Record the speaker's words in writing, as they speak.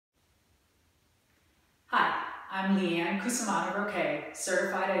I'm Leanne Kusamana-Roque,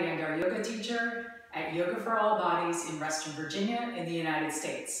 certified Iyengar yoga teacher at Yoga for All Bodies in Western Virginia in the United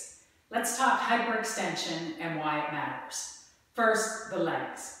States. Let's talk hyperextension and why it matters. First, the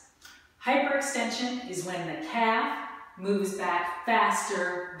legs. Hyperextension is when the calf moves back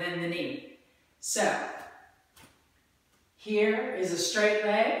faster than the knee. So, here is a straight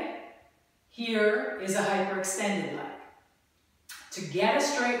leg, here is a hyperextended leg. To get a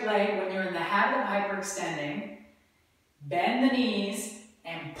straight leg when you're in the habit of hyperextending, bend the knees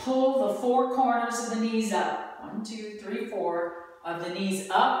and pull the four corners of the knees up. 1, 2, 3, 4 of the knees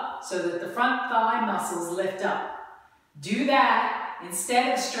up so that the front thigh muscles lift up. Do that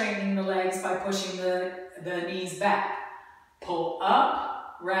instead of straightening the legs by pushing the knees back. Pull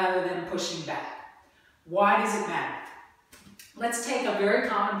up rather than pushing back. Why does it matter? Let's take a very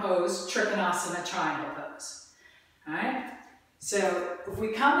common pose, trikonasana triangle pose. All right? So if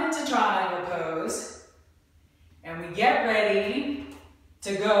we come into triangle pose and we get ready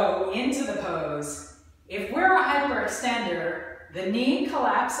to go into the pose, if we're a hyperextender, the knee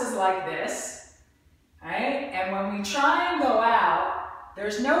collapses like this, right? And when we try and go out,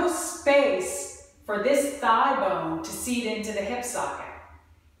 there's no space for this thigh bone to seat into the hip socket.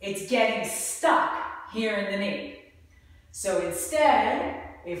 It's getting stuck here in the knee. So instead,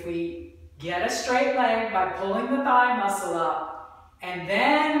 if we get a straight leg by pulling the thigh muscle up, and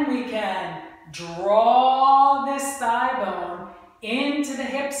then we can draw this thigh bone into the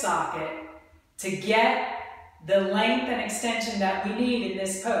hip socket to get the length and extension that we need in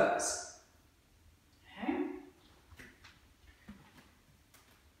this pose. Okay?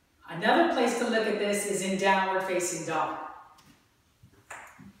 Another place to look at this is in downward facing dog.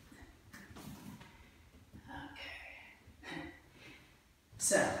 Okay.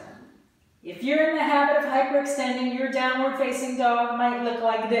 So, if you're in the habit of hyperextending, your downward facing dog might look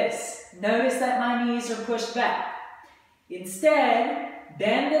like this. Notice that my knees are pushed back. Instead,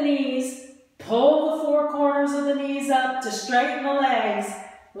 bend the knees, pull the four corners of the knees up to straighten the legs.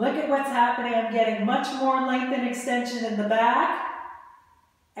 Look at what's happening. I'm getting much more length and extension in the back.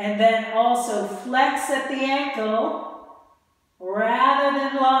 And then also flex at the ankle rather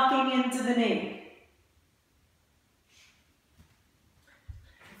than locking into the knee.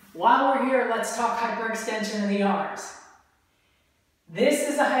 While we're here, let's talk hyperextension of the arms. This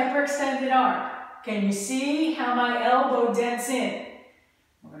is a hyperextended arm. Can you see how my elbow dents in?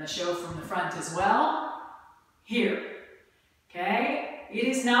 We're going to show from the front as well. Here. Okay? It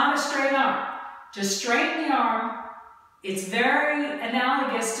is not a straight arm. To straighten the arm, it's very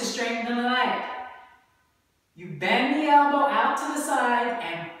analogous to straightening the leg. You bend the elbow out to the side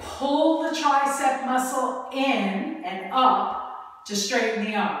and pull the tricep muscle in and up to straighten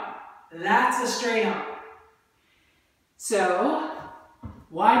the arm. That's a straight arm. So,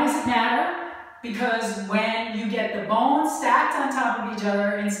 why does it matter? Because when you get the bones stacked on top of each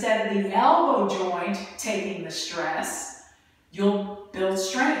other, instead of the elbow joint taking the stress, you'll build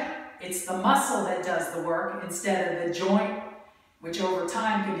strength. It's the muscle that does the work instead of the joint, which over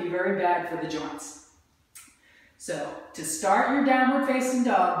time can be very bad for the joints. So, to start your downward facing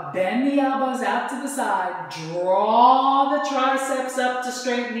dog, bend the elbows out to the side, draw the triceps up to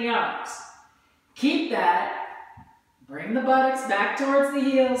straighten the arms. Keep that, bring the buttocks back towards the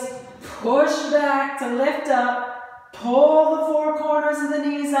heels, push back to lift up, pull the four corners of the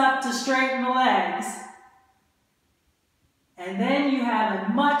knees up to straighten the legs, and then you have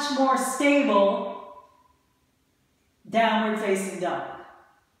a much more stable downward facing dog.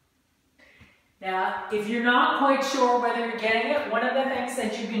 Now, if you're not quite sure whether you're getting it, one of the things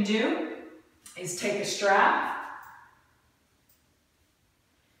that you can do is take a strap,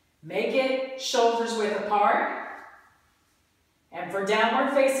 make it shoulders width apart, and for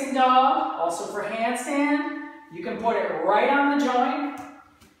downward facing dog, also for handstand, you can put it right on the joint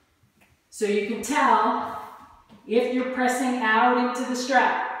so you can tell if you're pressing out into the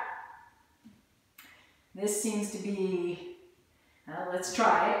strap. This seems to be, let's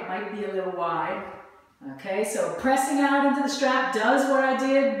try it. It might be a little wide. Okay, so pressing out into the strap does what I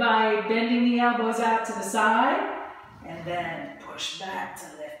did by bending the elbows out to the side, and then push back to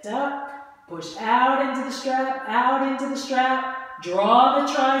lift up, push out into the strap, draw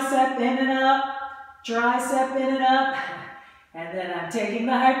the tricep in and up, tricep in and up, and then I'm taking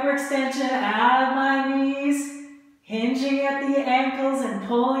the hyperextension out of my knees, hinging at the ankles and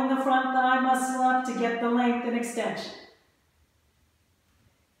pulling the front thigh muscle up to get the length and extension.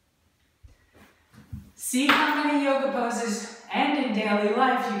 See how many yoga poses and in daily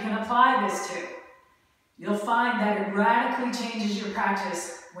life you can apply this to. You'll find that it radically changes your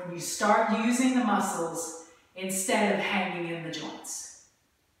practice when you start using the muscles instead of hanging in the joints.